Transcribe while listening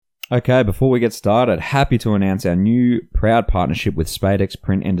Okay, before we get started, happy to announce our new proud partnership with Spadex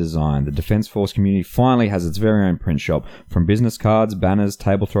Print and Design. The Defence Force community finally has its very own print shop. From business cards, banners,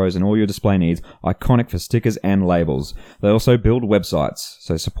 table throws, and all your display needs, iconic for stickers and labels. They also build websites,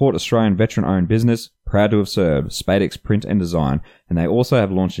 so support Australian veteran-owned business, proud to have served, Spadex Print and Design. And they also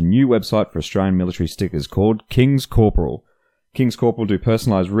have launched a new website for Australian military stickers called King's Corporal. King's Corporal do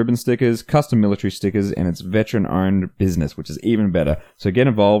personalised ribbon stickers, custom military stickers, and it's veteran-owned business, which is even better. So get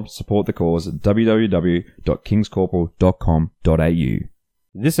involved, support the cause at www.kingscorporal.com.au.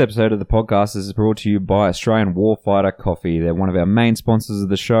 This episode of the podcast is brought to you by Australian Warfighter Coffee. They're one of our main sponsors of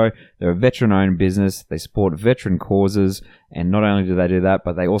the show. They're a veteran-owned business. They support veteran causes, and not only do they do that,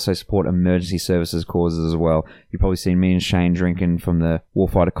 but they also support emergency services causes as well. You've probably seen me and Shane drinking from the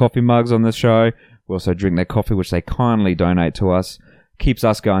Warfighter Coffee mugs on the show. We also drink their coffee, which they kindly donate to us. Keeps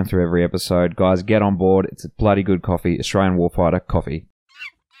us going through every episode. Guys, get on board. It's a bloody good coffee. Australian Warfighter Coffee.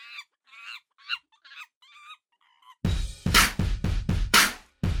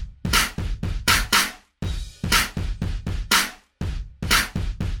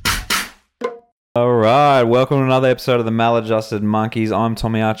 Alright, welcome to another episode of the Maladjusted Monkeys. I'm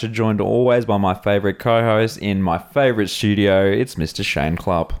Tommy Archer, joined always by my favourite co-host in my favourite studio. It's Mr. Shane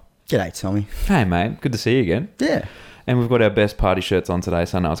Clupp. G'day, Tommy. Hey, mate. Good to see you again. Yeah. And we've got our best party shirts on today,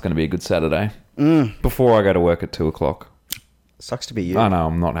 so I know it's going to be a good Saturday. Before I go to work at 2 o'clock. Sucks to be you. I know,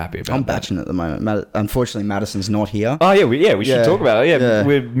 I'm not happy about I'm that. batching at the moment. Unfortunately, Madison's not here. Oh, yeah, we should talk about it. Yeah.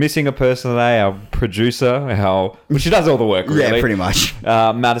 We're missing a person today, our producer, she does all the work, really. Yeah, pretty much.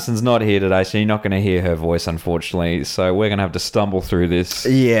 Madison's not here today, so you're not going to hear her voice, unfortunately. So we're going to have to stumble through this.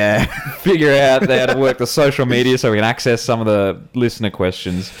 Yeah. Figure out how to work the social media so we can access some of the listener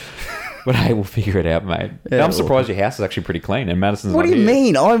questions. But hey, we'll figure it out, mate. Yeah, I'm surprised your house is actually pretty clean and Madison's What not do you here.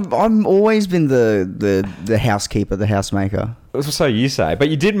 mean? I'm always been the housekeeper, the housemaker. So you say. But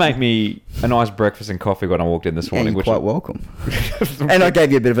you did make me a nice breakfast and coffee when I walked in this morning. You're quite welcome. And I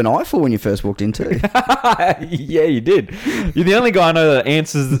gave you a bit of an eyeful when you first walked in too. Yeah, you did. You're the only guy I know that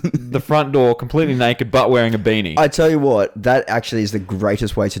answers the front door completely naked but wearing a beanie. I tell you what, that actually is the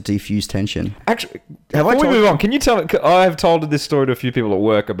greatest way to defuse tension. Actually, Have I before we told- move on, can you tell me... I have told this story to a few people at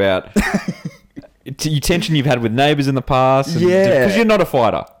work about tension you've had with neighbours in the past. Yeah. Because you're not a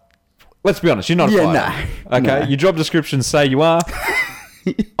fighter. Let's be honest, you're not a fighter. No. Okay, No. your job descriptions say you are.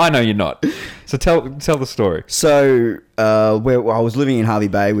 I know you're not. So tell the story. So, I was living in Harvey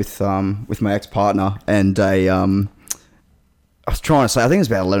Bay with my ex-partner, and I was trying to say, I think it was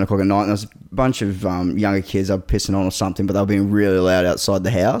about 11 o'clock at night, and there was a bunch of younger kids that were pissing on or something, but they were being really loud outside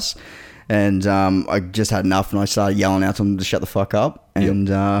the house. And I just had enough, and I started yelling out to them to shut the fuck up. And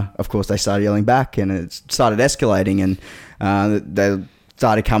of course, they started yelling back, and it started escalating, and they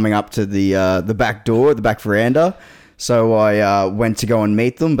started coming up to the back door, the back veranda. So I went to go and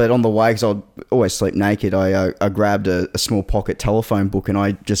meet them, but on the way, because I'd always sleep naked, I grabbed a small pocket telephone book and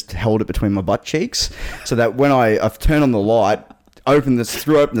I just held it between my butt cheeks, so that when I've turned on the light,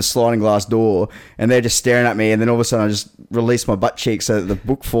 threw open the sliding glass door, and they're just staring at me, and then all of a sudden I just released my butt cheeks so that the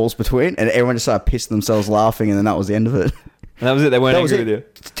book falls between, and everyone just started pissing themselves laughing, and then that was the end of it. And that was it. They weren't angry with you.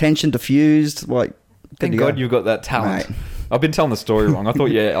 Tension diffused. Like, Thank God you've got that talent. Mate. I've been telling the story wrong. I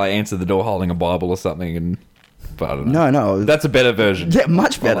thought you answered the door holding a Bible or something, but I don't know. No. That's a better version. Yeah,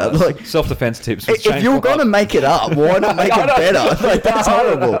 much better. Like, self-defense tips. With if you're going to make it up, why not make it better? Like, that's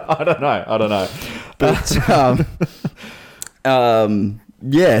horrible. I don't know. But,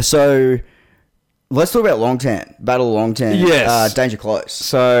 yeah, so let's talk about Longtan. Battle of Longtan. Yes. Danger Close.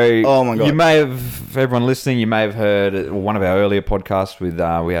 So, oh my God. You may have, for everyone listening, you may have heard one of our earlier podcasts with,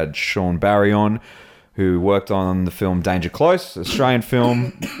 we had Sean Barry on, who worked on the film Danger Close, Australian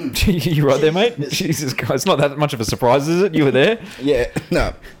film. You right there, mate? Jesus Christ. It's not that much of a surprise, is it? You were there? Yeah,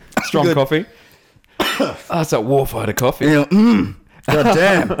 no. Strong Good. coffee. It's that Warfighter coffee. Yeah, God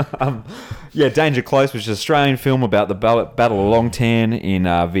damn. Yeah, Danger Close, which is an Australian film about the Battle of Longtan in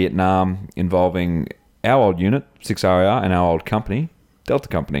Vietnam, involving our old unit, 6RAR, and our old company, Delta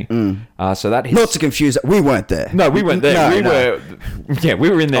Company. So that hits... Not to confuse it, we weren't there. No, we weren't there. We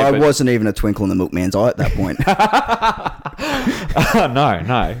were in there. I wasn't even a twinkle in the milkman's eye at that point.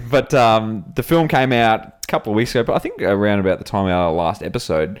 No. But the film came out a couple of weeks ago, but I think around about the time our last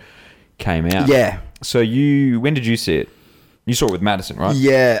episode came out. Yeah. So when did you see it? You saw it with Madison, right?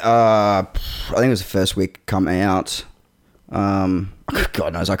 Yeah, I think it was the first week come out.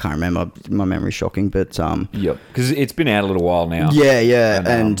 God knows, I can't remember. My memory's shocking, but yep, because it's been out a little while now. Yeah,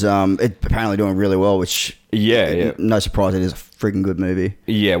 and it's apparently doing really well, which yeah, no surprise, it is a freaking good movie.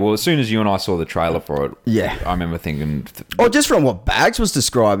 Yeah, well, as soon as you and I saw the trailer for it, yeah, I remember thinking, just from what Bags was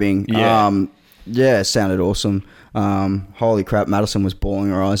describing, yeah, it sounded awesome. Holy crap, Madison was bawling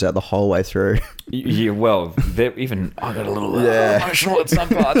her eyes out the whole way through. Yeah, well, even I got a little emotional at some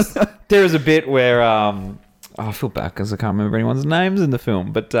parts. There is a bit where I feel bad because I can't remember anyone's names in the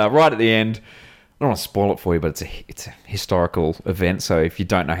film, but right at the end, I don't want to spoil it for you, but it's a historical event. So if you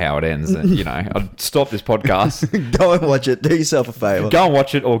don't know how it ends, then I'd stop this podcast. Go and watch it. Do yourself a favor. Go and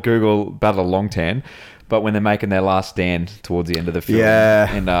watch it, or Google Battle of Longtan. But when they're making their last stand towards the end of the film,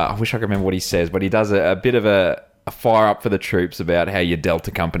 and I wish I could remember what he says, but he does a bit of a fire up for the troops about how you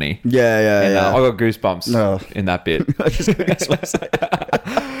Delta Company. Yeah. I got goosebumps in that bit.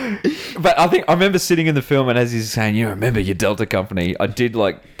 But I remember sitting in the film, and as he's saying, remember your Delta Company, I did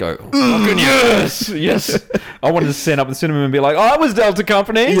go, fucking yes. I wanted to stand up in the cinema and be like, I was Delta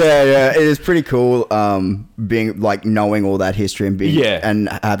Company. Yeah. It is pretty cool, being knowing all that history and being and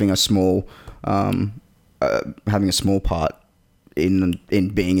having a small part in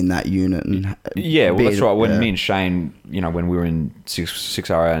being in that unit. And that's right. When me and Shane, when we were in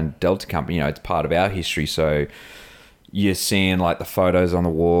 6RA and Delta Company, it's part of our history. So you're seeing the photos on the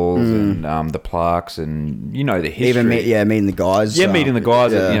walls and the plaques and the history. Even meeting the guys. Yeah, meeting the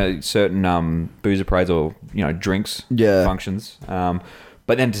guys at certain boozer parades or drinks functions.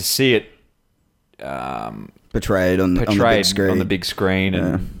 But then to see it portrayed on the big screen,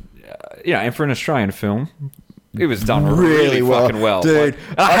 and and for an Australian film, it was done really fucking well, dude.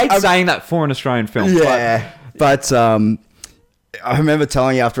 I hate saying that for an Australian film. But I remember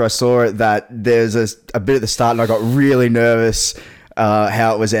telling you after I saw it that there's a bit at the start, and I got really nervous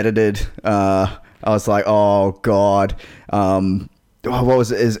how it was edited. I was like, oh god. What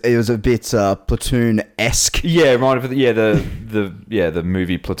was it? It was a bit Platoon-esque. Yeah, reminded the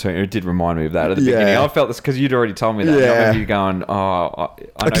movie Platoon. It did remind me of that at the beginning. I felt this because you'd already told me that. I remember you going,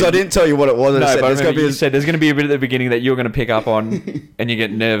 because I didn't tell you what it was. You said there's going to be a bit at the beginning that you're going to pick up on, and you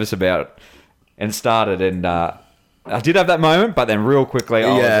get nervous about, and started. And I did have that moment, but then real quickly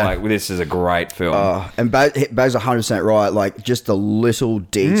I was like, well, "This is a great film." And Baz 100% right. Just the little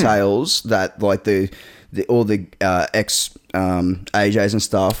details that all the ex AJs and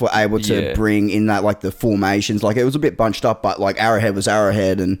stuff were able to bring in that the formations. It was a bit bunched up, but Arrowhead was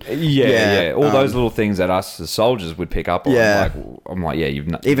Arrowhead, and all those little things that us as soldiers would pick up on. I'm like, you've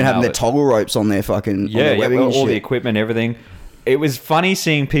even having their toggle ropes on their fucking all the equipment, everything. It was funny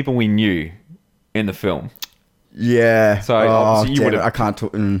seeing people we knew in the film. Yeah. So obviously you would have. I can't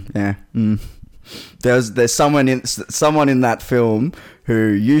talk. There's someone in that film who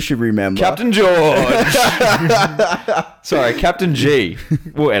you should remember. Captain George. Sorry, Captain G.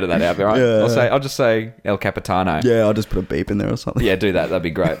 We'll edit that out, right? Yeah. I'll just say El Capitano. Yeah, I'll just put a beep in there or something. Yeah, do that. That'd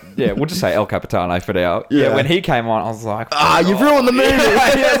be great. Yeah, we'll just say El Capitano for now. Yeah, when he came on, I was like, you've ruined the movie.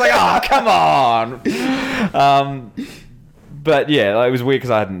 I was like, come on. But it was weird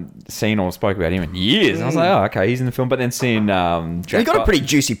because I hadn't seen or spoke about him in years. And I was like, okay, he's in the film. But then seeing Jack, he got a pretty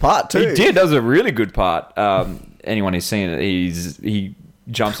juicy part too. He did. That was a really good part. Anyone who's seen it, he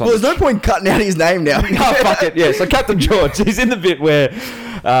jumps on. Well, there's no point cutting out his name now. No, fuck it. Yeah. So Captain George, he's in the bit where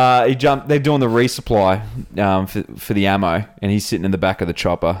he jumped. They're doing the resupply for the ammo, and he's sitting in the back of the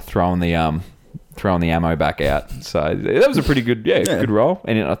chopper throwing the ammo back out. So that was a pretty good, good role.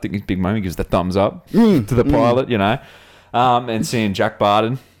 And I think his big moment gives the thumbs up to the pilot, and seeing Jack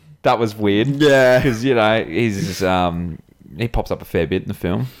Barton, that was weird. Yeah, because he's he pops up a fair bit in the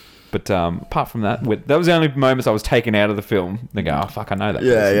film. But apart from that, that was the only moments I was taken out of the film. They go, oh fuck, I know that.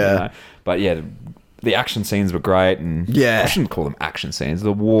 person, But the action scenes were great, and I shouldn't call them action scenes.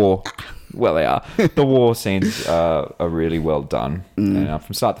 The war, well, they are. The war scenes are really well done, and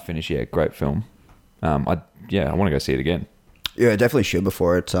from start to finish, great film. I want to go see it again. Yeah, definitely should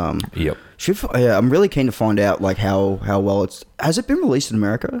before it. Yep. I'm really keen to find out how well it's. Has it been released in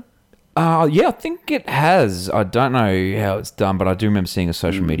America? I think it has. I don't know how it's done, but I do remember seeing a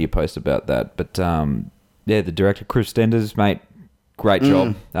social media post about that. But the director Chris Stenders, mate, great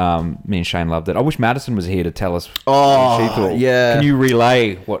job. Me and Shane loved it. I wish Madison was here to tell us what she thought. Yeah. Can you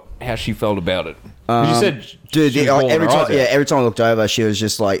relay how she felt about it? You said, dude, every time I looked over, she was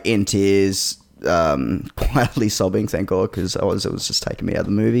just in tears. Quietly sobbing, thank God, because it was just taking me out of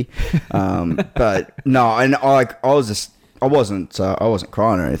the movie. But no, and I wasn't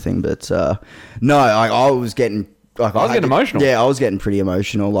crying or anything, but no, I was getting I was getting emotional. Yeah, I was getting pretty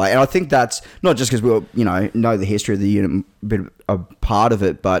emotional. And I think that's not just because we were, know the history of the unit, a part of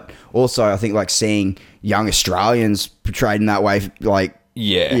it, but also I think seeing young Australians portrayed in that way,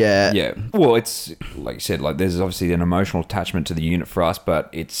 Yeah. Well, it's like you said, there's obviously an emotional attachment to the unit for us, but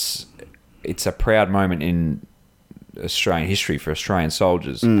it's a proud moment in Australian history for Australian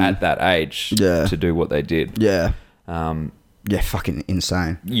soldiers at that age to do what they did. Yeah. Fucking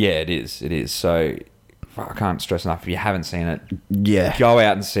insane. Yeah, it is. So I can't stress enough, if you haven't seen it, Yeah. go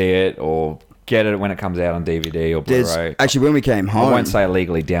out and see it, or get it when it comes out on DVD or There's Blu-ray. actually, when we came home, I won't say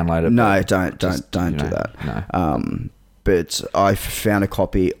illegally download it. no, but don't just, do you know, that. No. But I found a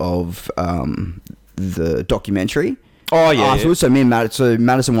copy of the documentary. Oh, yeah. Afterwards, so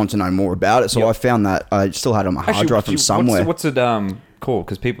Madison wanted to know more about it, so Yep. I found that I still had it on my hard drive from somewhere. What's it called?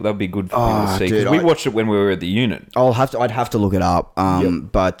 Because that would be good for people to see. dude, Because we watched it when we were at the unit. I'd have to look it up.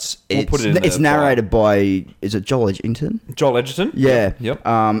 Yep. But We'll put it in it's the narrated by, is it Joel Edgerton? Joel Edgerton? Yeah. Yep.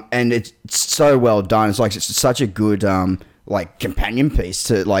 And it's so well done. It's such a good like companion piece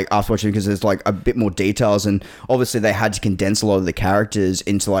to like after watching, because there's like a bit more details, and obviously they had to condense a lot of the characters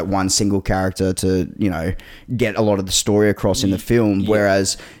into like one single character to, you know, get a lot of the story across in the film.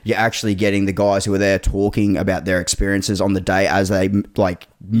 Whereas you're actually getting the guys who were there talking about their experiences on the day as they like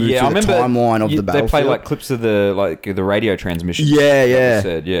move through the timeline of the battlefield. They play like clips of the radio transmission. Yeah.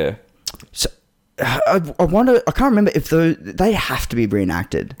 Said, yeah. So, I wonder. I can't remember if they have to be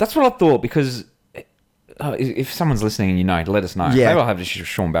reenacted. That's what I thought, because if someone's listening and you know, let us know. Yeah. Maybe I'll have to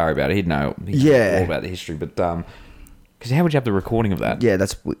Sean Barry about it. He'd know all about the history. But because how would you have the recording of that? Yeah,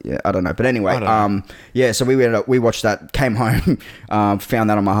 I don't know. But anyway, yeah. So we watched that, came home, found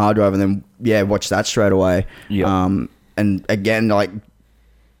that on my hard drive, and then watched that straight away. Yeah. And again, like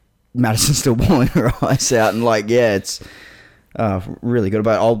Madison's still bawling her eyes out, and like it's. Really good.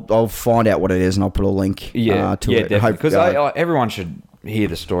 But I'll find out what it is, and I'll put a link to it. Definitely. Because everyone should hear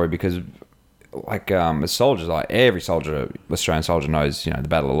the story, because like as soldiers, like every Australian soldier knows, you know, the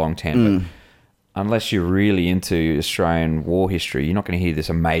Battle of Long Tan. But unless you're really into Australian war history, you're not going to hear this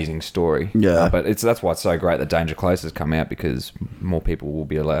amazing story. Yeah. But that's why it's so great that Danger Close has come out, because more people will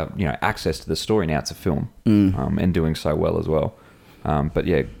be allowed, you know, access to the story now. It's a film, and doing so well as well. But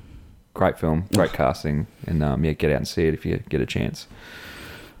yeah, great film, great casting, and get out and see it if you get a chance.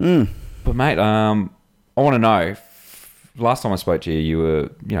 But mate, I want to know. Last time I spoke to you,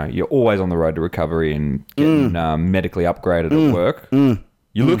 you're always on the road to recovery and getting medically upgraded at work.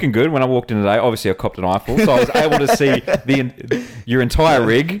 You're looking good. When I walked in today, obviously I copped an eyeful, so I was able to see your entire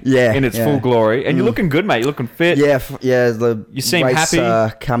rig in its full glory. And you're looking good, mate. You're looking fit. Yeah. You seem weights happy.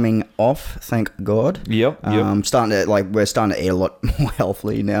 are coming off, thank God. Yep. We're starting to eat a lot more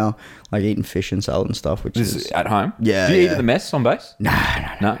healthily now, like eating fish and salad and stuff, which This is at home. Yeah. Do you eat at the mess on base?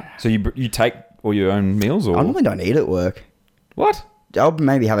 No. So you take all your own meals, or I normally don't eat at work. what? I'll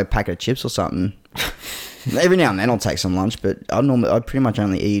maybe have a packet of chips or something. Every now and then I'll take some lunch, but I pretty much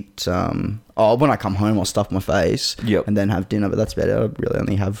only eat. When I come home, I'll stuff my face. Yep. And then have dinner, but that's about it. I really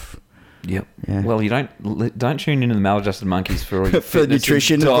only have. Yep. Yeah. Well, you don't tune into the Maladjusted Monkeys for all your For fitness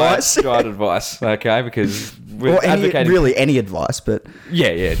nutrition and advice. diet advice, okay? Because we're advocating any advice, but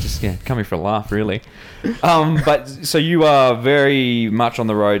just coming for a laugh, really. But so you are very much on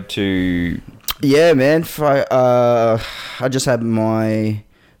the road to. yeah, man. I just had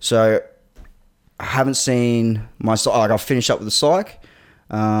I haven't seen my psych. Like, I'll finish up with the psych.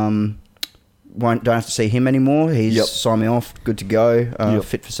 Don't have to see him anymore. He's signed me off. Good to go.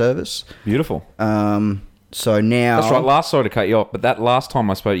 Fit for service. Beautiful. So now That's right. Sorry to cut you off, but that last time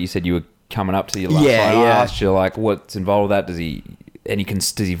I spoke, you said you were coming up to your last. Yeah, I yeah. asked you like, what's involved with that? Does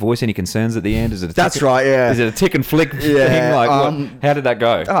he voice any concerns at the end? Is it? That's right. Yeah. Is it a tick and flick thing? Yeah, Like, how did that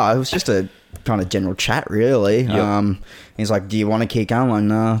go? Oh, it was just a kind of general chat, really. Yep. He's like, "Do you want to keep going?" I'm like,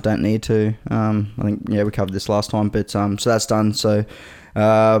 no, don't need to. I think we covered this last time, but so that's done. So,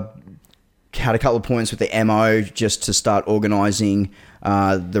 had a couple of points with the MO just to start organising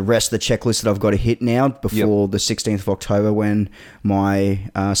the rest of the checklist that I've got to hit now before the 16th of October, when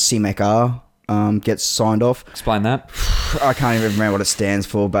my CMECR gets signed off. Explain that. I can't even remember what it stands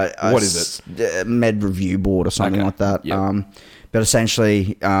for, but What is it? Med Review Board or something like that. Yep. But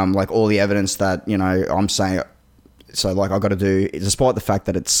essentially, like all the evidence that I'm saying. So, like, I've got to do, despite the fact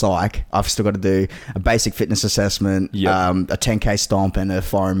that it's psych, I've still got to do a basic fitness assessment, a 10K stomp, and a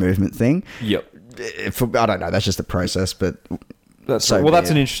foreign movement thing. Yep. I don't know. That's just the process, but That's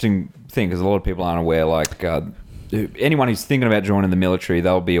an interesting thing, because a lot of people aren't aware. Like anyone who's thinking about joining the military,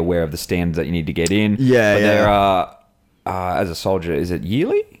 they'll be aware of the standards that you need to get in. Yeah, but yeah. there are, as a soldier, is it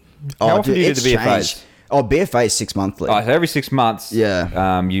yearly? How often do you do the BFAs? changed. Oh, BFA is 6 monthly. So every 6 months,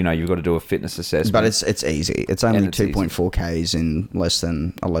 Yeah. you've got to do a fitness assessment. But it's easy. It's only And it's 2.4 Ks in less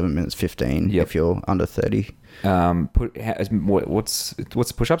than 11 minutes 15 if you're under 30. What's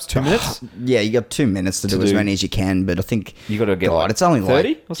the push-ups? 2 minutes? Yeah, you got 2 minutes to do as many as you can, but I think You got to get like it's only 30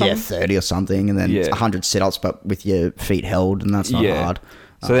 like or something? 30 or something, and then 100 sit-ups, but with your feet held, and that's not hard.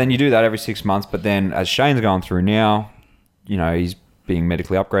 So then you do that every 6 months, but then as Shane's going through now, he's being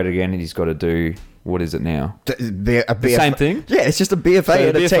medically upgraded again, and he's got to do, what is it now? A BFA, Same thing? Yeah, it's just a BFA So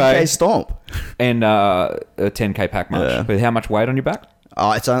and a 10K stomp. And a 10K pack march. Yeah. But how much weight on your back?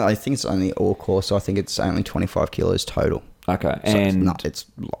 It's only, I think it's only all course, so I think it's only 25 kilos total. Okay. So And it's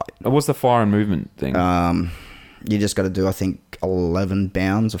light. what's the fire and movement thing? You just got to do, I think, 11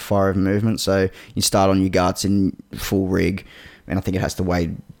 bounds of fire of movement. So you start on your guts in full rig, and I think it has to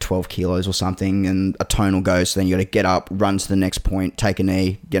weigh 12 kilos or something, and a tonal goes. So then you got to get up, run to the next point, take a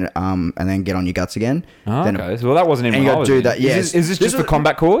knee, and then get on your guts again. Oh, then okay. Well, that wasn't even. and you what I got was to do in. that. Yeah, Is this just for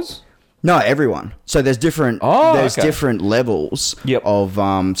combat cause? No, everyone. So there's different. Oh, there's okay. different levels. Yep. Of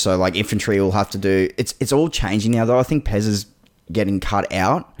So like infantry will have to do. It's all changing now though. I think Pez is getting cut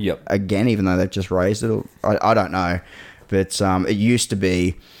out. Yep. Again, even though they've just raised it. I don't know, but it used to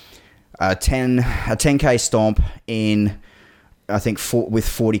be a 10K stomp in, I think with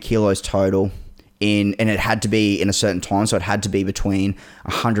 40 kilos total. And it had to be in a certain time, so it had to be between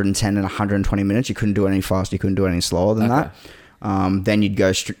 110 and 120 minutes. You couldn't do it any faster. You couldn't do it any slower than that. Then you'd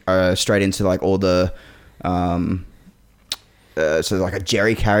go straight into like all the, so like a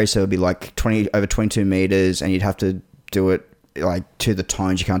jerry carry. So it'd be like over 22 meters, and you'd have to do it like to the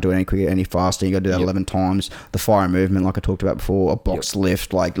tones. You can't do it any quicker, any faster. You got to do that 11 times. The fire and movement, like I talked about before, a box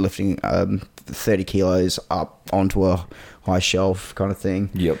lift, like lifting 30 kilos up onto a high shelf kind of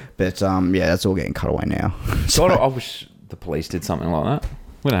thing. Yep. But yeah, that's all getting cut away now. God, I wish the police did something like that.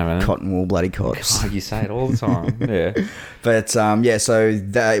 We don't have anything. Cotton wool bloody cops. Oh, you say it all the time. Yeah. But yeah, so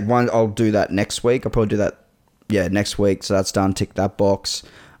that one, I'll do that next week. I'll probably do that, next week. So that's done. Tick that box.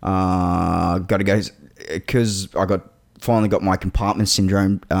 Got to go because I finally got my compartment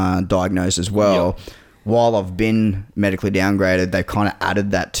syndrome diagnosed as well. Yep. While I've been medically downgraded, they've kind of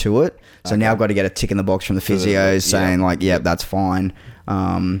added that to it. So now I've got to get a tick in the box from the physios saying like, that's fine.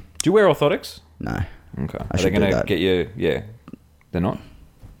 Do you wear orthotics? No. Okay. I Are they should do going to that. get you? Yeah. They're not?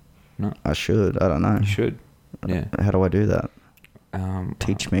 No. I should. I don't know. You should. Yeah. How do I do that?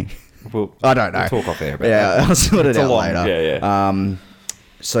 Teach me. Well, I don't know. We'll talk off air about that. I'll sort it out later. Yeah.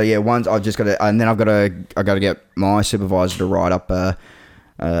 So yeah, once I've just got to, and then I got to get my supervisor to write up a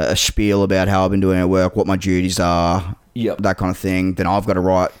spiel about how I've been doing at work, what my duties are, that kind of thing. Then I've got to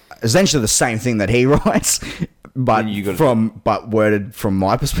write essentially the same thing that he writes, but worded from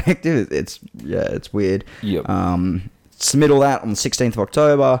my perspective. It's weird. Yep. Submit all that on the 16th of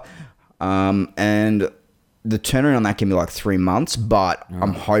October, and the turnaround on that can be like 3 months, but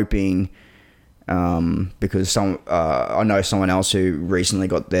I'm hoping. Because I know someone else who recently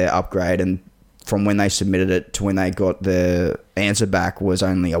got their upgrade, and from when they submitted it to when they got the answer back was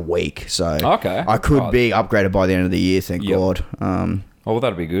only a week. So I could be upgraded by the end of the year, thank God. Oh, well,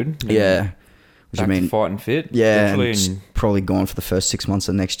 that'd be good. Yeah. Which Back to fight and fit. Yeah, and probably gone for the first 6 months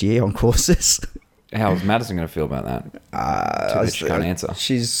of next year on courses. How's Madison going to feel about that? She can't answer.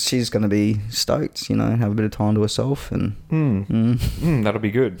 She's going to be stoked, have a bit of time to herself. And that'll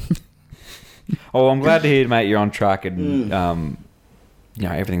be good. Oh, I'm glad to hear, mate, you're on track and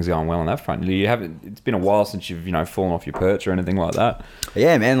everything's going well on that front. It's been a while since you've fallen off your perch or anything like that.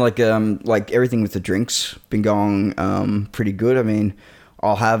 Yeah, man. Like everything with the drinks been going pretty good. I mean,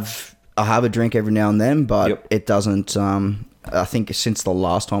 I'll have a drink every now and then, but it doesn't. I think since the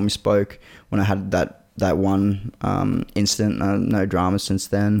last time we spoke, when I had that one incident, no drama since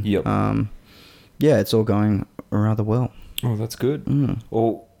then. Yep. It's all going rather well. Oh, that's good.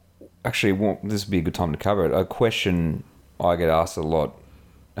 Well, actually, this would be a good time to cover it. A question I get asked a lot,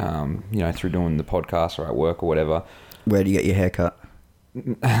 through doing the podcast or at work or whatever. Where do you get your hair cut?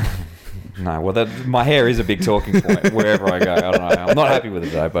 No, well, my hair is a big talking point wherever I go. I don't know. I'm not happy with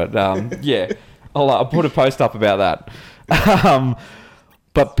it though, but I'll put a post up about that.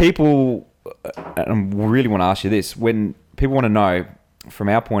 But people, and I really want to ask you this: when people want to know, from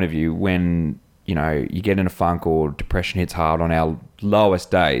our point of view, when you get in a funk or depression hits hard on our lowest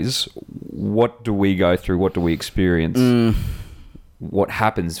days, what do we go through? What do we experience? What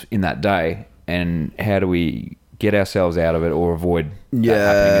happens in that day, and how do we get ourselves out of it or avoid that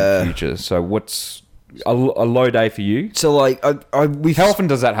happening in the future? So what's a low day for you? So how often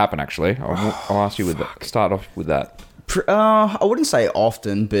does that happen? Actually, I'll ask you start off with that. I wouldn't say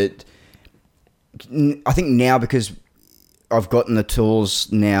often, but I think now, because I've gotten the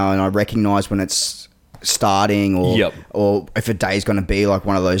tools now and I recognize when it's starting or if a day's going to be like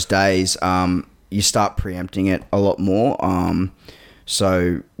one of those days, you start preempting it a lot more.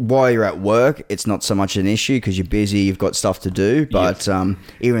 So while you're at work, it's not so much an issue because you're busy, you've got stuff to do. But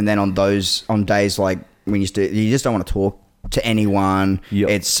even then on days like when you just don't want to talk to anyone.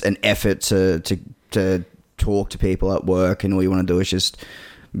 It's an effort to talk to people at work, and all you want to do is just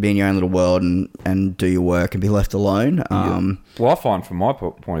be in your own little world and do your work and be left alone. Well, I find from my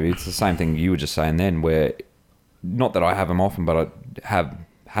point of view, it's the same thing you were just saying then, where not that I have them often, but I have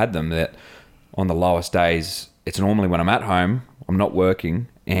had them, that on the lowest days, it's normally when I'm at home, I'm not working,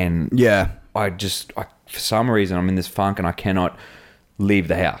 and Yeah. for some reason, I'm in this funk and I cannot leave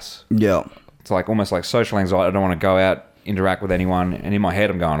the house. Yeah. It's like almost like social anxiety. I don't want to go out, interact with anyone, and in my head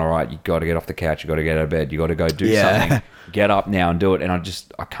I'm going, all right, you got to get off the couch, you got to get out of bed, you got to go do something, get up now and do it, and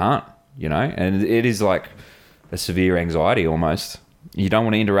I can't, and it is like a severe anxiety almost. You don't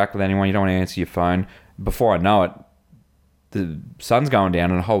want to interact with anyone, you don't want to answer your phone. Before I know it, the sun's going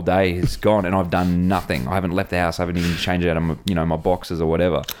down and the whole day is gone and I've done nothing. I haven't left the house, I haven't even changed out of my, my boxes or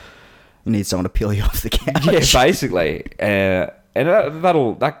whatever. You need someone to peel you off the couch. Yeah, basically. And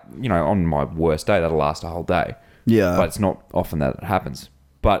that'll on my worst day, that'll last a whole day. Yeah. But it's not often that it happens.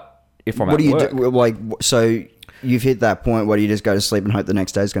 But if I'm what at do you work, do? Like, so you've hit that point where you just go to sleep and hope the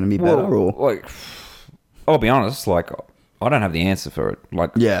next day is going to be better, or like, I'll be honest, like, I don't have the answer for it.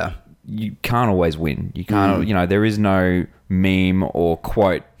 Like, yeah, you can't always win. You can't, there is no meme or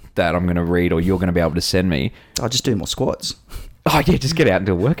quote that I'm going to read or you're going to be able to send me. I'll just do more squats. Oh yeah, just get out and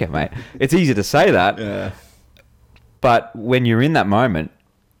do a workout, mate. It's easy to say that. Yeah. But when you're in that moment,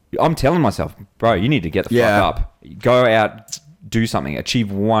 I'm telling myself, bro, you need to get the fuck up. Go out, do something,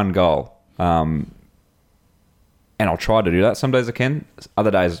 achieve one goal. And I'll try to do that. Some days I can.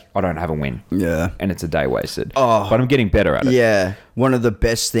 Other days I don't have a win. Yeah. And it's a day wasted. Oh. But I'm getting better at it. Yeah. One of the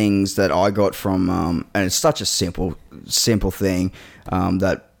best things that I got from, and it's such a simple thing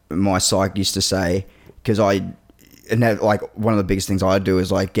that my psych used to say, because one of the biggest things I do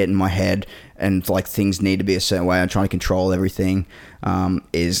is like get in my head and like things need to be a certain way. I'm trying to control everything.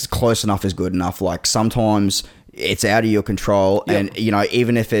 Is close enough is good enough. Like sometimes it's out of your control, and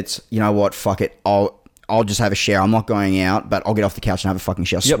even if it's what, fuck it, I'll just have a shower. I'm not going out, but I'll get off the couch and have a fucking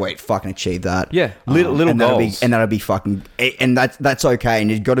shower. Yep. Sweet, fucking achieve that. Yeah, little and goals, that'll be fucking, and that's okay. And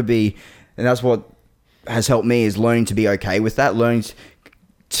you've got to be, and that's what has helped me is learning to be okay with that. Learning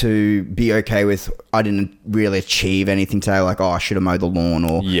to be okay with, I didn't really achieve anything today, like, I should have mowed the lawn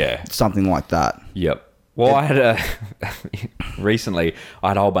or something like that. Yep. Well, I had recently, I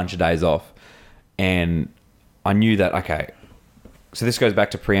had a whole bunch of days off, and I knew that, okay, so this goes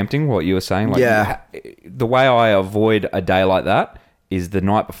back to preempting what you were saying. Like, the way I avoid a day like that is the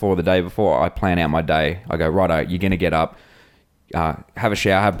night before, the day before, I plan out my day. I go, righto, you're going to get up, have a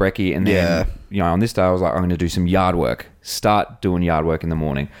shower, have brekkie, and then, on this day I was like, I'm going to do some yard work. Start doing yard work in the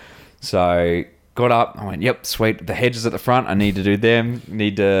morning. So got up, I went, yep, sweet. The hedges at the front, I need to do them.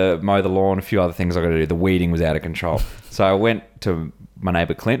 Need to mow the lawn, a few other things I got to do. The weeding was out of control. So I went to my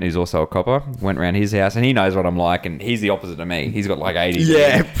neighbour Clint, who's also a copper, went around his house, and he knows what I'm like, and he's the opposite of me. He's got like 80.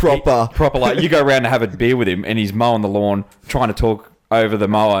 Yeah, proper. Like, you go around to have a beer with him, and he's mowing the lawn, trying to talk over the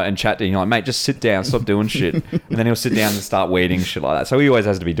mower and chat to you. You're like, mate, just sit down, stop doing shit. And then he'll sit down and start weeding, shit like that. So he always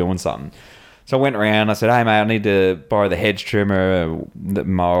has to be doing something. So I went around, I said, hey, mate, I need to borrow the hedge trimmer, the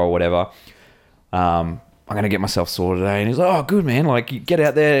mower or whatever. I'm going to get myself sorted today. And he's like, oh, good, man. Like, you get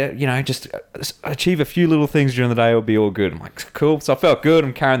out there, just achieve a few little things during the day, it'll be all good. I'm like, cool. So I felt good.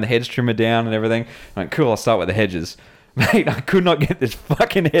 I'm carrying the hedge trimmer down and everything. I'm like, cool, I'll start with the hedges. Mate, I could not get this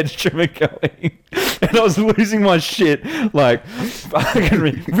fucking hedge trimmer going. And I was losing my shit, like, fucking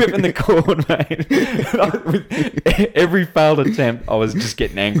ripping the cord, mate. With every failed attempt, I was just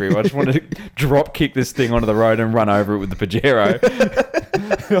getting angry. I just wanted to drop kick this thing onto the road and run over it with the Pajero.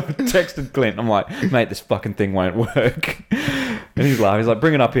 I texted Clint. I'm like, mate, this fucking thing won't work. And he's laughing. He's like,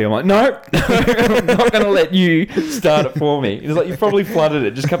 bring it up here. I'm like, no, I'm not going to let you start it for me. He's like, you probably flooded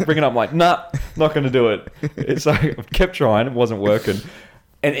it. Just kept bringing it up. I'm like, nah, not going to do it. It's like, I kept trying. It wasn't working.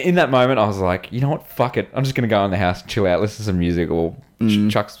 And in that moment, I was like, you know what? Fuck it. I'm just going to go in the house, chill out, listen to some music, or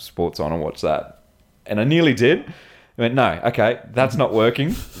chuck some sports on and watch that. And I nearly did. I went, no, okay, that's not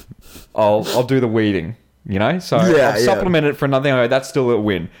working. I'll do the weeding, So I'll supplement it for another thing. I go, that's still a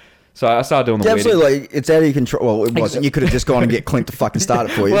win. So I started doing the weeding. Absolutely, like, it's out of your control. Well, it wasn't. You could have just gone and get Clint to fucking start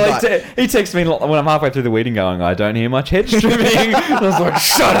it for you. Well, he texted me when I'm halfway through the weeding going, I don't hear much hedge trimming. And I was like,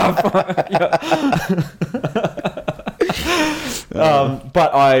 shut up.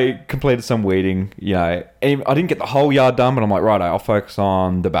 But I completed some weeding, and I didn't get the whole yard done, but I'm like, right, I'll focus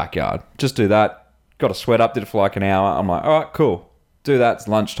on the backyard. Just do that. Got a sweat up, did it for like an hour. I'm like, all right, cool. Do that. It's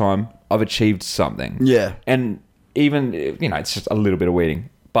lunchtime. I've achieved something. Yeah. And even, it's just a little bit of weeding.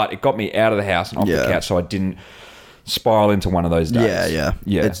 But it got me out of the house and off the couch, so I didn't spiral into one of those days. Yeah.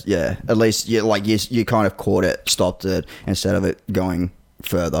 At least you kind of caught it, stopped it, instead of it going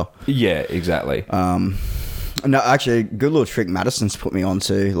further. Yeah, exactly. No, actually, a good little trick Madison's put me on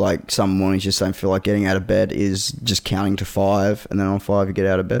to. Like, some mornings you just don't feel like getting out of bed, is just counting to 5, and then on 5 you get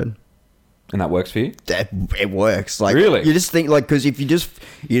out of bed. And that works for you? It works. Like, really? You just think, like, because if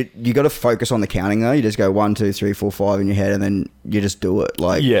you got to focus on the counting though. You just go 1, 2, 3, 4, 5 in your head, and then you just do it.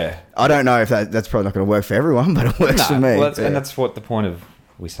 Like, yeah. I don't know if that's probably not going to work for everyone, but it works for me. Well, and that's what the point of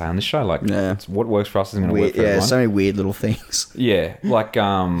we say on this show. Like, it's what works for us isn't going to work for everyone. Yeah, so many weird little things. Yeah, like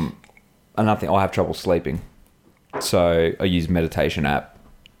another thing, I have trouble sleeping, so I use meditation app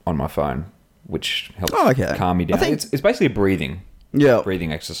on my phone, which helps calm me down. It's basically breathing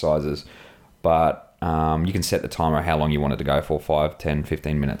exercises, but you can set the timer how long you want it to go for, 5, 10,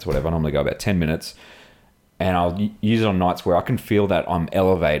 15 minutes, whatever. I normally go about 10 minutes, and I'll use it on nights where I can feel that I'm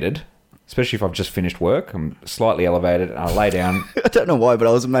elevated, especially if I've just finished work. I'm slightly elevated, and I lay down. I don't know why, but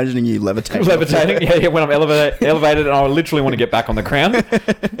I was imagining you levitating. Yeah, when I'm elevated, and I literally want to get back on the ground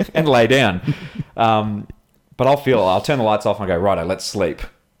and lay down. But I'll turn the lights off and I go, righto, let's sleep.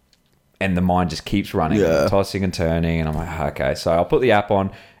 And the mind just keeps running, tossing and turning, and I'm like, okay. So I'll put the app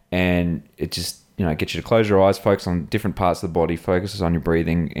on, and it just, gets you to close your eyes, focus on different parts of the body, focuses on your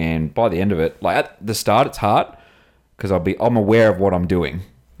breathing, and by the end of it, like at the start, it's hard because I'm aware of what I'm doing.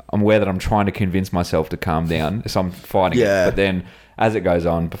 I'm aware that I'm trying to convince myself to calm down, so I'm fighting it. But then, as it goes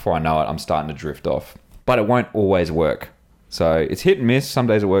on, before I know it, I'm starting to drift off. But it won't always work. So it's hit and miss. Some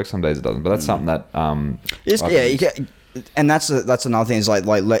days it works, some days it doesn't. But that's something that and that's another thing is like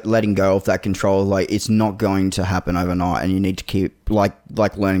letting go of that control. Like, it's not going to happen overnight, and you need to keep like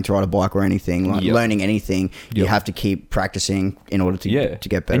learning to ride a bike or anything, like learning anything. You have to keep practicing in order to get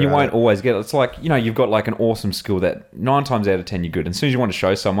better. And you won't always get it. It's like, you've got like an awesome skill that 9 times out of 10 you're good. And as soon as you want to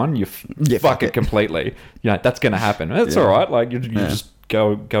show someone, you fuck it completely. That's going to happen. That's all right. Like you just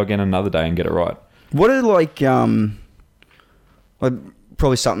go again another day and get it right. What are like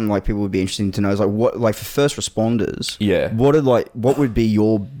probably something like people would be interested to know is like what, like for first responders, what would be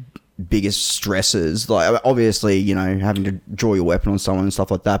your biggest stresses? Like, obviously, having to draw your weapon on someone and stuff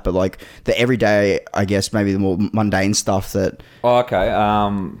like that, but like the everyday, I guess maybe the more mundane stuff that.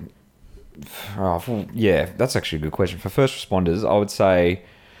 That's actually a good question. For first responders, I would say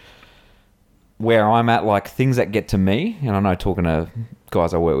where I'm at, like things that get to me, and I know talking to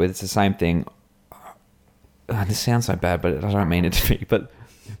guys I work with, it's the same thing. This sounds so bad, but I don't mean it to be. But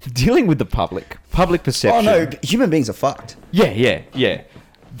dealing with the public perception. Oh no, human beings are fucked. Yeah.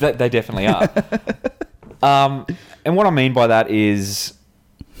 They definitely are. And what I mean by that is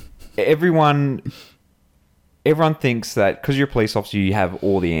everyone thinks that because you're a police officer, you have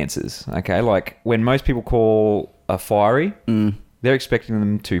all the answers. Okay, like when most people call a fiery, they're expecting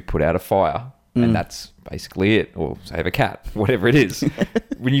them to put out a fire. And that's basically it, or save a cat, whatever it is.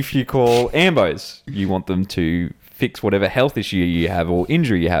 If you call ambos, you want them to fix whatever health issue you have or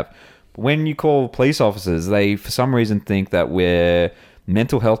injury you have. But when you call police officers, they for some reason think that we're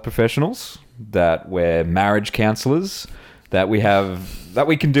mental health professionals, that we're marriage counselors, that we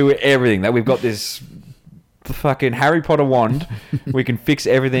can do everything, that we've got this fucking Harry Potter wand, we can fix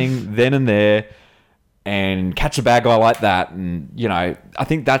everything then and there. And catch a bad guy like that. And, I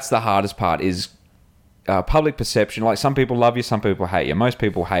think that's the hardest part is public perception. Like, some people love you, some people hate you. Most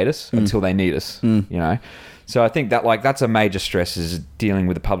people hate us until they need us, So I think that, like, that's a major stress is dealing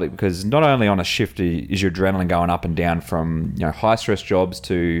with the public, because not only on a shift is your adrenaline going up and down from, high-stress jobs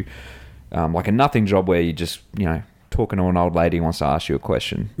to, like, a nothing job where you just, talking to an old lady who wants to ask you a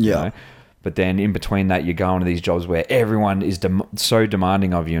question. But then in between that, you're going to these jobs where everyone is so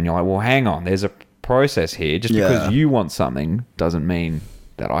demanding of you, and you're like, well, hang on, there's a process here. Just because you want something doesn't mean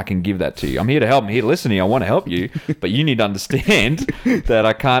that I can give that to you. I'm here to help. I'm here to listen to you. I want to help you, but you need to understand that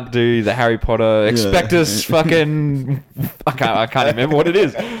I can't do the Harry Potter expectus fucking. I can't remember what it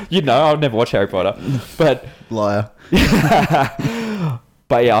is. I've never watched Harry Potter, but liar.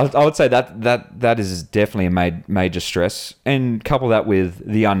 But yeah, I would say that is definitely a major stress, and couple that with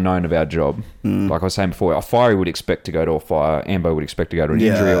the unknown of our job. Like I was saying before, a fiery would expect to go to a fire. Ambo would expect to go to an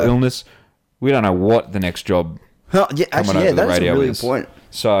injury or illness. We don't know what the next job. That's a really good point.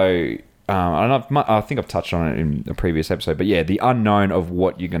 So, I think I've touched on it in a previous episode, but yeah, the unknown of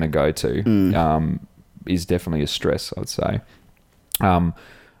what you're going to go to is definitely a stress, I would say. And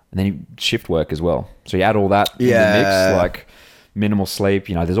then shift work as well. So you add all that in the mix, like minimal sleep.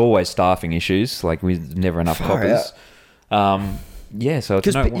 There's always staffing issues. Like, we've never enough coppers. So it's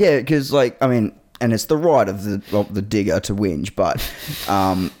because and it's the right of the digger to whinge, but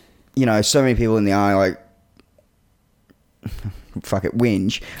so many people in the army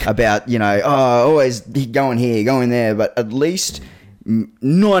whinge about always going here, going there, but at least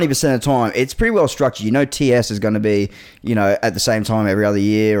 90% of the time, it's pretty well structured. You know, TS is going to be, you know, at the same time every other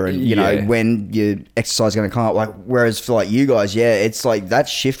year, and you know when your exercise is going to come up. Like, whereas for like you guys, yeah, it's like that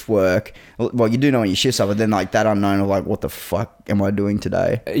shift work. Well, you do know when your shifts are, but then like that unknown of like, what the fuck am I doing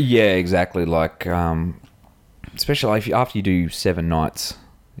today? Yeah, exactly. Like, especially if after you do 7 nights,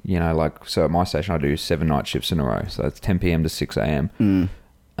 you know, like, so at my station I do 7 night shifts in a row, so it's 10 p.m. to 6 a.m.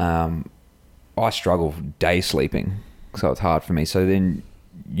 I struggle day sleeping, so it's hard for me. So then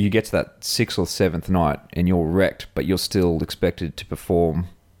you get to that 6th or 7th night and you're wrecked, but you're still expected to perform,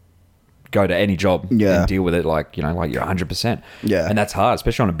 go to any job and deal with it like, you know, like you're 100%. Yeah. And that's hard,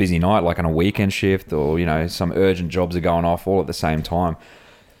 especially on a busy night, like on a weekend shift, or, you know, some urgent jobs are going off all at the same time.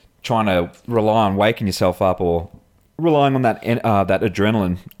 Trying to rely on waking yourself up or relying on that that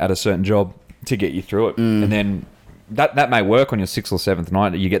adrenaline at a certain job to get you through it. And then that may work on your 6th or 7th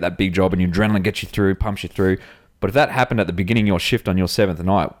night. You get that big job and your adrenaline gets you through, pumps you through. But if that happened at the beginning of your shift on your 7th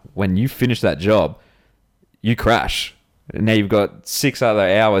night, when you finish that job, you crash. And now you've got 6 other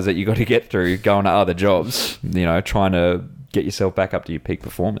hours that you got to get through going to other jobs, you know, trying to get yourself back up to your peak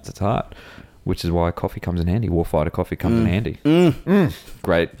performance. It's hard, which is why coffee comes in handy. Warfighter coffee comes in handy.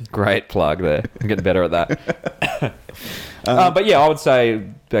 Great plug there. I'm getting better at that. But yeah, I would say,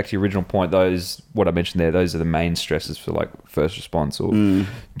 back to your original point, those, what I mentioned there, those are the main stresses for like first response or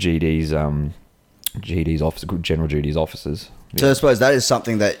GDs, officer, general duties officers. Yeah. So I suppose that is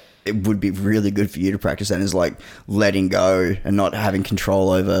something that it would be really good for you to practice, and is like letting go and not having control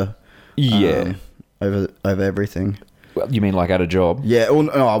over over everything. Well, you mean like at a job? Yeah.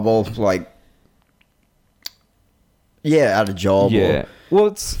 Well, like, yeah, at a job. Yeah. Well,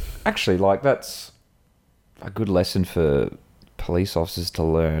 it's actually like, that's a good lesson for police officers to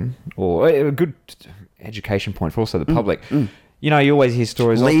learn, or a good education point for also the public. You know, you always hear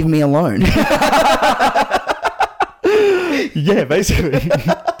stories. Leave me alone. Yeah, basically.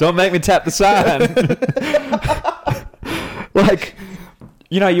 Don't make me tap the sign. Like,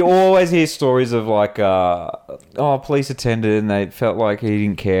 you know, you always hear stories of like, police attended and they felt like he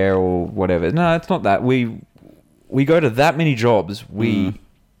didn't care or whatever. No, it's not that. We go to that many jobs. We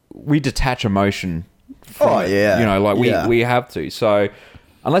detach emotion from it. You know, like we have to. So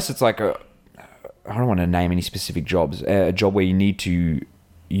unless it's like I don't want to name any specific jobs, a job where you need to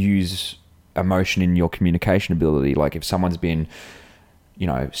use emotion in your communication ability, like if someone's been, you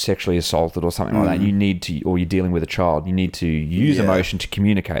know, sexually assaulted or something like that, you need to, or you're dealing with a child, you need to use emotion to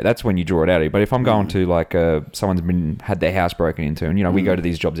communicate. That's when you draw it out of you. But if I'm going to like someone's had their house broken into, and you know, we go to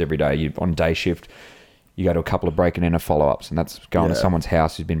these jobs every day. On day shift, you go to a couple of breaking in and follow-ups, and that's going to someone's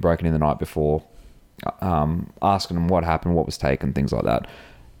house who's been broken in the night before, asking them what happened, what was taken, things like that.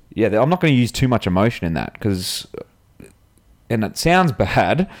 Yeah, I'm not going to use too much emotion in that, because, and it sounds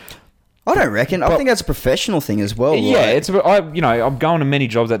bad, I don't reckon. I think that's a professional thing as well. Yeah, I'm going to many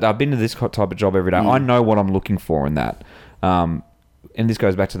jobs that I've been to this type of job every day. I know what I'm looking for in that. And this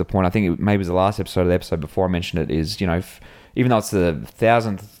goes back to the point, I think maybe it was the last episode of the episode before I mentioned it, is, you know, even though it's the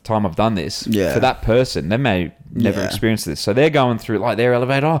 1000th time I've done this, for that person, they may never experience this. So they're going through like their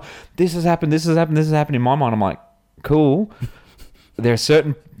elevator, this has happened, this has happened, this has happened. In my mind, I'm like, cool. There are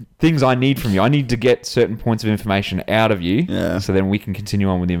certain things I need from you. I need to get certain points of information out of you, so then we can continue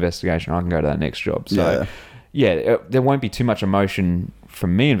on with the investigation. I can go to that next job. So, there won't be too much emotion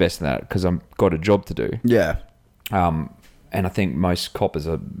from me investing in that, because I've got a job to do. Yeah. And I think most coppers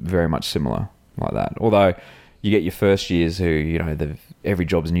are very much similar like that. Although you get your first years who, you know, every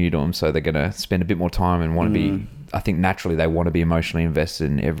job's new to them, so they're going to spend a bit more time and want to be, I think naturally they want to be emotionally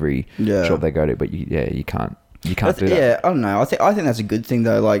invested in every job they go to, but you can't. You can't do that. Yeah, I don't know. I think that's a good thing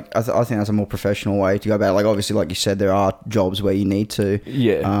though. Like I think that's a more professional way to go about it. Like obviously, like you said, there are jobs where you need to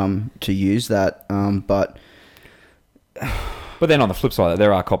to use that. But then on the flip side,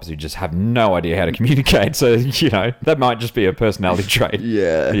 there are cops who just have no idea how to communicate. So, you know, that might just be a personality trait.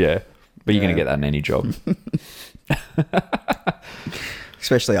 Yeah. But you're going to get that in any job.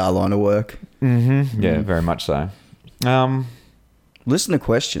 Especially our line of work. Yeah, very much so. Listen to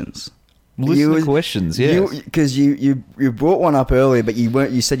questions. Listen to questions, yes. Because you brought one up earlier, but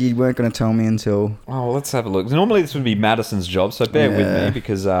you said you weren't going to tell me until... Oh, well, let's have a look. Normally this would be Madison's job, so bear with me,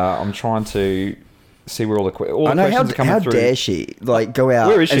 because I'm trying to see where all the questions are coming through. How dare she go out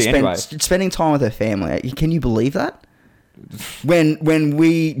Where is she, anyway? Spending time with her family. Can you believe that? When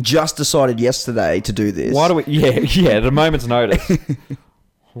we just decided yesterday to do this. Why do we... Yeah, at a moment's notice.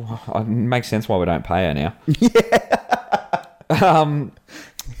 It makes sense why we don't pay her now.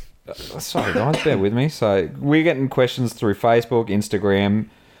 Sorry guys, bear with me. So we're getting questions through Facebook, Instagram,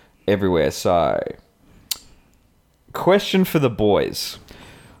 everywhere. So, question for the boys.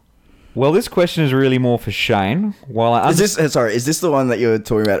 Well, this question is really more for Shane. While I Is this the one that you were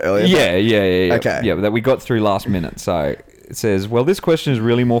talking about earlier? Yeah. Okay. Yeah, that we got through last minute. So it says, well, this question is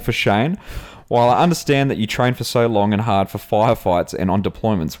really more for Shane. While I understand that you train for so long and hard for firefights and on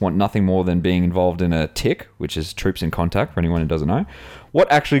deployments want nothing more than being involved in a TIC, which is troops in contact, for anyone who doesn't know, what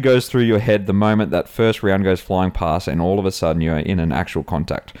actually goes through your head the moment that first round goes flying past and all of a sudden you're in an actual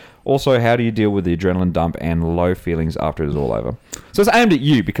contact? Also, how do you deal with the adrenaline dump and low feelings after it's all over? So it's aimed at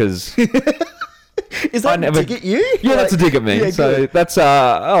you because... Is that a dig at you? Yeah, that's a dig at me. Yeah, so good. that's,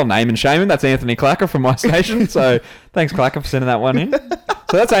 I'll name and shame him. That's Anthony Clacker from my station. So thanks, Clacker, for sending that one in.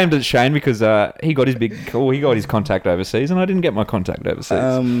 So that's aimed at Shane because he got his big call. He got his contact overseas and I didn't get my contact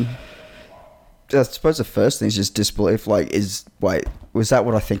overseas. I suppose the first thing is just disbelief. Like, was that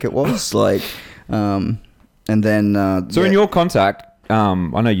what I think it was? Like, and then... So in your contact, I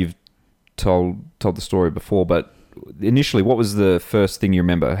know you've told the story before, but initially, what was the first thing you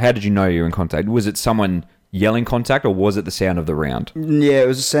remember? How did you know you were in contact? Was it someone yelling contact, or was it the sound of the round? Yeah, it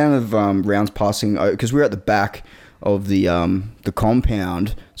was the sound of rounds passing, because we were at the back of the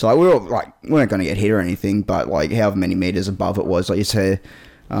compound. So like, we weren't going to get hit or anything, but like however many meters above it was, like you say,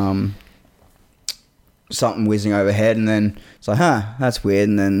 something whizzing overhead, and then it's like, that's weird.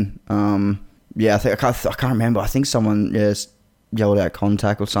 And then I can't remember. I think someone just yelled out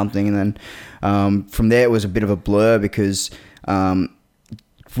contact or something, and then from there it was a bit of a blur because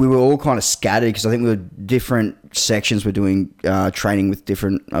we were all kind of scattered because I think we were different sections were doing training with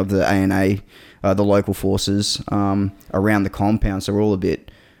different of the ANA, the local forces around the compound, so we're all a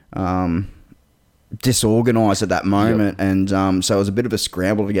bit disorganized at that moment. Yep. And so it was a bit of a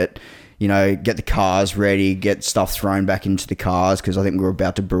scramble to get the cars ready, get stuff thrown back into the cars because I think we were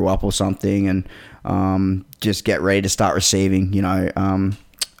about to brew up or something, and just get ready to start receiving,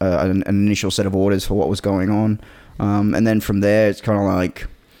 an initial set of orders for what was going on. And then from there, it's kind of like,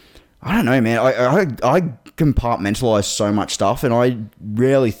 I don't know, man. I compartmentalize so much stuff, and I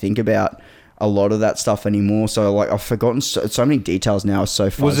rarely think about a lot of that stuff anymore. So like, I've forgotten so many details now. It's so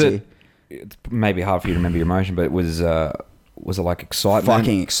fuzzy. It's maybe hard for you to remember your emotion, but was it like excitement?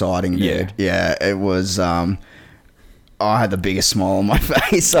 Fucking exciting, dude. Yeah, it was. I had the biggest smile on my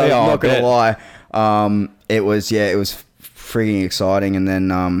face. So I'm not gonna lie. It was freaking exciting. And then,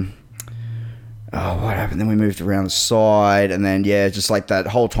 what happened? Then we moved around the side, and then just like that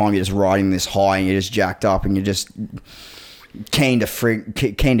whole time you're just riding this high, and you're just jacked up, and you're just keen to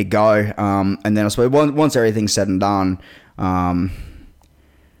go. And then I suppose once everything's said and done, I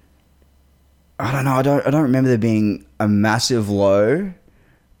don't know. I don't remember there being a massive low,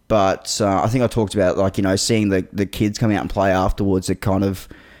 but I think I talked about seeing the kids come out and play afterwards. It kind of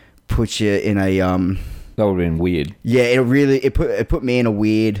puts you in a that would have been weird. Yeah, it put me in a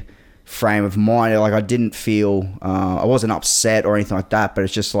weird frame of mind. Like I didn't feel I wasn't upset or anything like that, but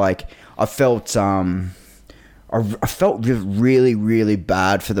it's just like I felt I felt really, really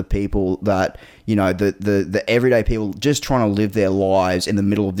bad for the people that, the everyday people just trying to live their lives in the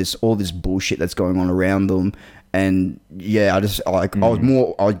middle of all this bullshit that's going on around them. And I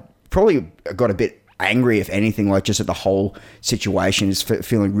probably got a bit angry, if anything, like just at the whole situation, is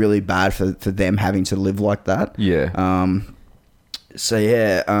feeling really bad for them having to live like that. Yeah. So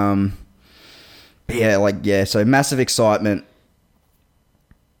massive excitement.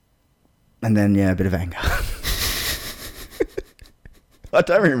 And then, a bit of anger. I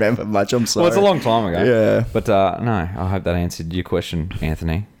don't remember much, I'm sorry. Well, it's a long time ago. Yeah. But, no, I hope that answered your question,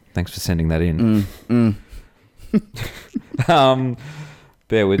 Anthony. Thanks for sending that in.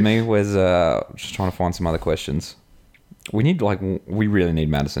 Bear with me. Where's, just trying to find some other questions. We really need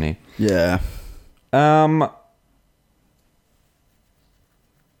Madison here. Yeah.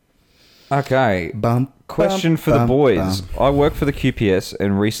 Okay. Question for the boys. I work for the QPS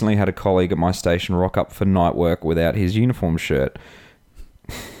and recently had a colleague at my station rock up for night work without his uniform shirt.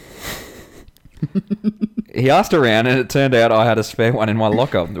 He asked around and it turned out I had a spare one in my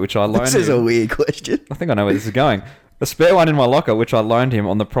locker, which I loaned him. This is a weird question. I think I know where this is going. A spare one in my locker, which I loaned him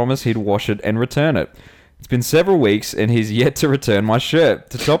on the promise he'd wash it and return it. It's been several weeks and he's yet to return my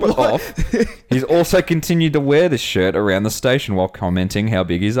shirt. To top it off, he's also continued to wear this shirt around the station while commenting how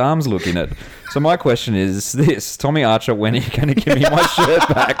big his arms look in it. So my question is this: Tommy Archer, when are you going to give me my shirt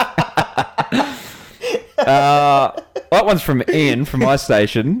back? That one's from Ian from my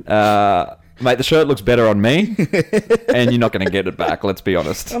station. Mate, the shirt looks better on me, and you're not going to get it back. Let's be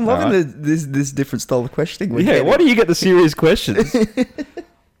honest. I'm loving this different style of questioning. Yeah, why do you get the serious questions?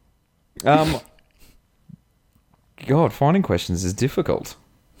 God, finding questions is difficult.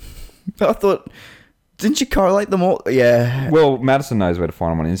 I thought, didn't you correlate them all? Yeah. Well, Madison knows where to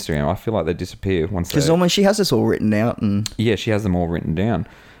find them on Instagram. I feel like they disappear once. Because almost she has this all written out, and yeah, she has them all written down.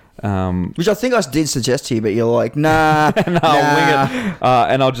 Which I think I did suggest to you, but you're like, nah. and I'll wing it,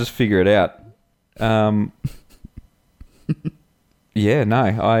 and I'll just figure it out. Yeah,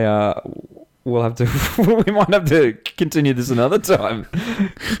 no, we'll have to. We might have to continue this another time.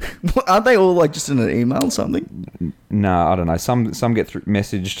 Aren't they all like just in an email or something? No, I don't know. Some get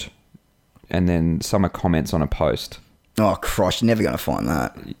messaged, and then some are comments on a post. Oh, Christ, you're never going to find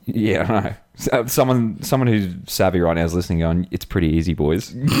that. Yeah, I know. Someone who's savvy right now is listening going, it's pretty easy,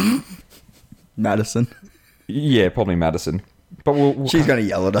 boys. Madison. Yeah, probably Madison. But she's going to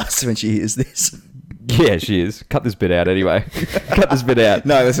yell at us when she hears this. Yeah, she is. Cut this bit out anyway. Cut this bit out.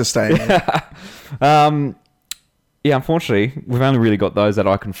 No, let's just stay in. Yeah, unfortunately, we've only really got those that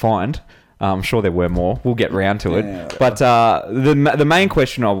I can find. I'm sure there were more. We'll get round to it. Yeah. But the main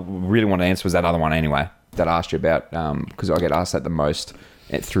question I really want to answer was that other one anyway, that I asked you about, because I get asked that the most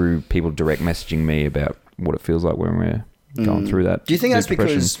through people direct messaging me about what it feels like when we're going through that. Do you think that's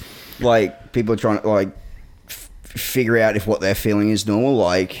because like people are trying to like figure out if what they're feeling is normal?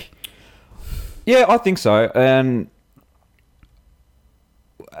 Like, yeah, I think so. And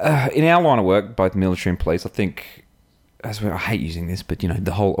in our line of work, both military and police, I think, I hate using this, but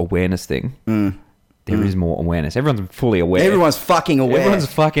the whole awareness thing. There is more awareness. Everyone's fully aware. Everyone's fucking aware. Everyone's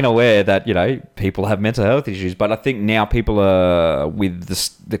fucking aware that, people have mental health issues. But I think now people are, with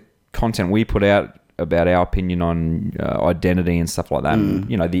the content we put out about our opinion on identity and stuff like that, and,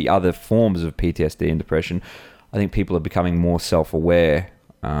 the other forms of PTSD and depression, I think people are becoming more self-aware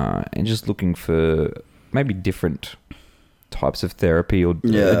and just looking for maybe different types of therapy or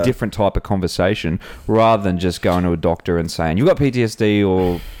a different type of conversation, rather than just going to a doctor and saying you've got PTSD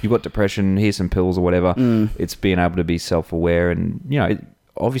or you've got depression, here's some pills or whatever. It's being able to be self-aware, and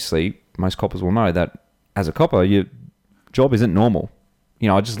obviously most coppers will know that as a copper your job isn't normal.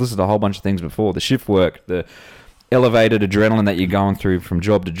 I just listed a whole bunch of things before: the shift work, the elevated adrenaline that you're going through from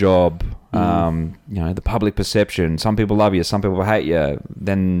job to job, the public perception. Some people love you, some people hate you.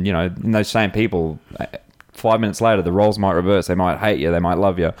 Then in those same people, 5 minutes later, the roles might reverse. They might hate you. They might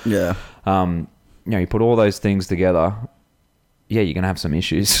love you. Yeah. You put all those things together. Yeah, you're going to have some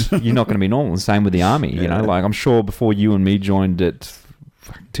issues. You're not going to be normal. Same with the army. Like I'm sure before you and me joined at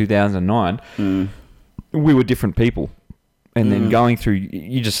 2009, we were different people. And then going through,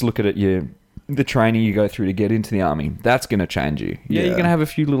 you just look at it, the training you go through to get into the army, that's going to change you. Yeah, you're going to have a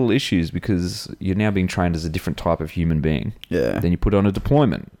few little issues because you're now being trained as a different type of human being. Yeah. Then you put on a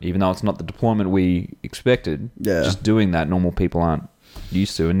deployment, even though it's not the deployment we expected. Yeah. Just doing that, normal people aren't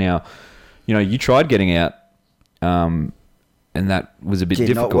used to. And now, you tried getting out, and that was a bit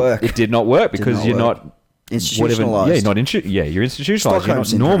difficult. Not work. It did not work because you're not institutionalized. You're institutionalized. You're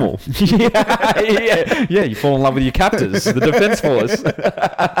not normal. yeah. You fall in love with your captors, the Defence Force.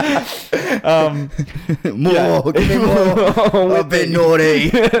 Give me more. A bit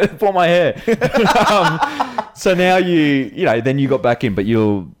naughty. Pull my hair. So now then you got back in, but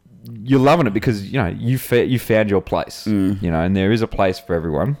you're loving it because you found your place. And there is a place for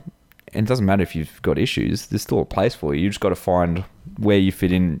everyone. And it doesn't matter if you've got issues. There's still a place for you. You just got to find where you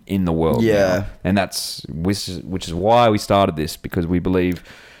fit in the world. Yeah. And that's which is why we started this, because we believe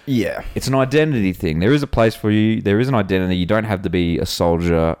it's an identity thing. There is a place for you. There is an identity. You don't have to be a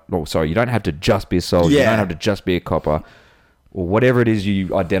soldier. You don't have to just be a soldier. You don't have to just be a copper. Or whatever it is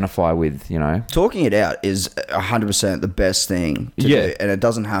you identify with, Talking it out is 100% the best thing to do. And it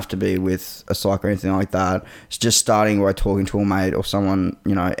doesn't have to be with a psych or anything like that. It's just starting by talking to a mate or someone,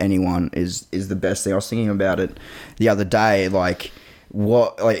 anyone is the best thing. I was thinking about it the other day,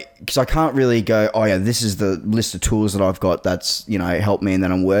 because I can't really go, this is the list of tools that I've got that's, helped me and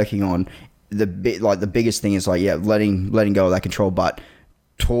that I'm working on. The biggest thing is letting go of that control, but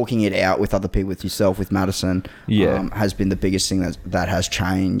talking it out with other people, with yourself, with Madison, has been the biggest thing that has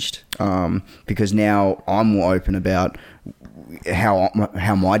changed. Because now I'm more open about how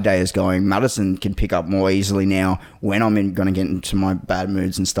my day is going. Madison can pick up more easily now when I'm going to get into my bad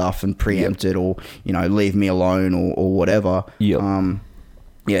moods and stuff and preempt it, or leave me alone or whatever.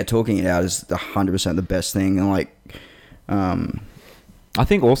 Talking it out is 100% the best thing. And I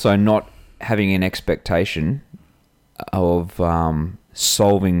think also not having an expectation of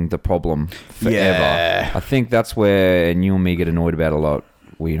solving the problem forever. I think that's where, and you and me get annoyed about a lot.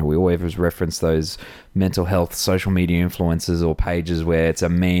 We always reference those mental health social media influencers or pages where it's a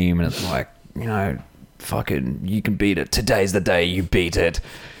meme and it's like, fucking, you can beat it. Today's the day you beat it.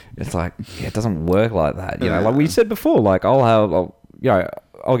 It's like, it doesn't work like that. Like we said before, like I'll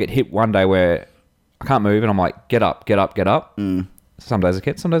get hit one day where I can't move and I'm like, get up. Some days I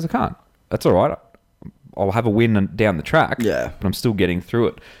can, some days I can't. That's all right. I'll have a win down the track, but I'm still getting through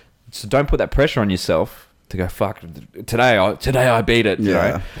it. So don't put that pressure on yourself to go, fuck, today I beat it.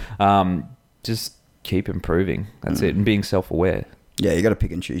 Yeah. You know? Just keep improving. That's it. And being self-aware. Yeah, you got to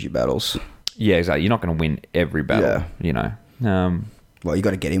pick and choose your battles. Yeah, exactly. You're not going to win every battle, Yeah. you know. Well, you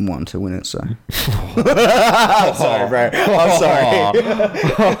got to get in one to win it, so. I'm sorry, bro. I'm sorry.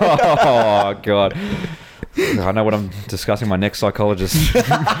 Oh, God. I know what I'm discussing my next psychologist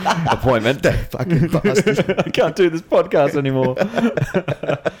appointment. Fucking bastard. I can't do this podcast anymore.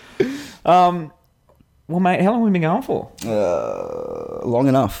 Well, mate, how long have we been going for? Long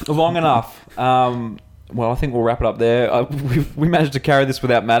enough. Long enough. Well, I think we'll wrap it up there. We managed to carry this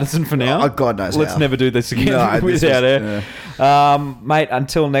without Madison for now. Oh, God knows Let's how. never do this again No, without her. Mate,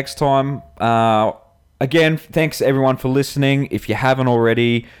 until next time. Again, thanks everyone for listening. If you haven't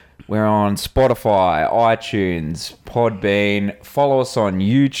already, we're on Spotify, iTunes, Podbean. Follow us on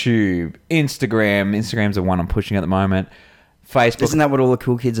YouTube, Instagram. Instagram's the one I'm pushing at the moment. Facebook. Isn't that what all the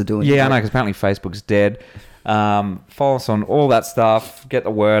cool kids are doing? Yeah, I know, because apparently Facebook's dead. Follow us on all that stuff. Get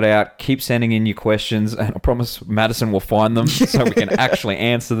the word out. Keep sending in your questions. And I promise Madison will find them so we can actually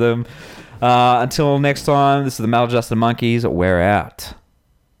answer them. Until next time, this is the Maladjusted Monkeys. We're out.